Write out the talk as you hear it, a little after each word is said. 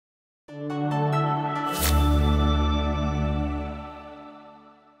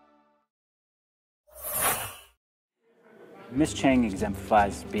Miss Chang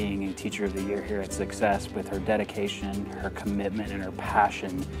exemplifies being a Teacher of the Year here at Success with her dedication, her commitment, and her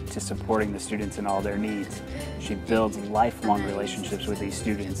passion to supporting the students in all their needs. She builds lifelong relationships with these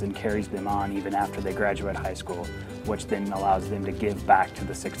students and carries them on even after they graduate high school, which then allows them to give back to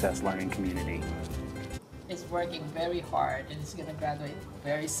the Success learning community. Is working very hard and is going to graduate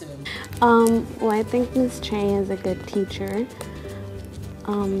very soon. Well, I think Miss Chang is a good teacher.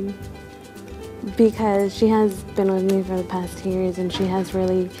 Because she has been with me for the past years and she has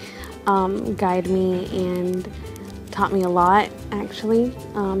really guided me and taught me a lot, actually.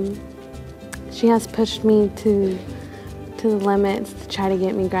 She has pushed me to the limits to try to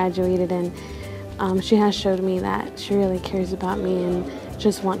get me graduated, and she has showed me that she really cares about me and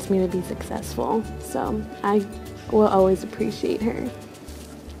just wants me to be successful. So I will always appreciate her.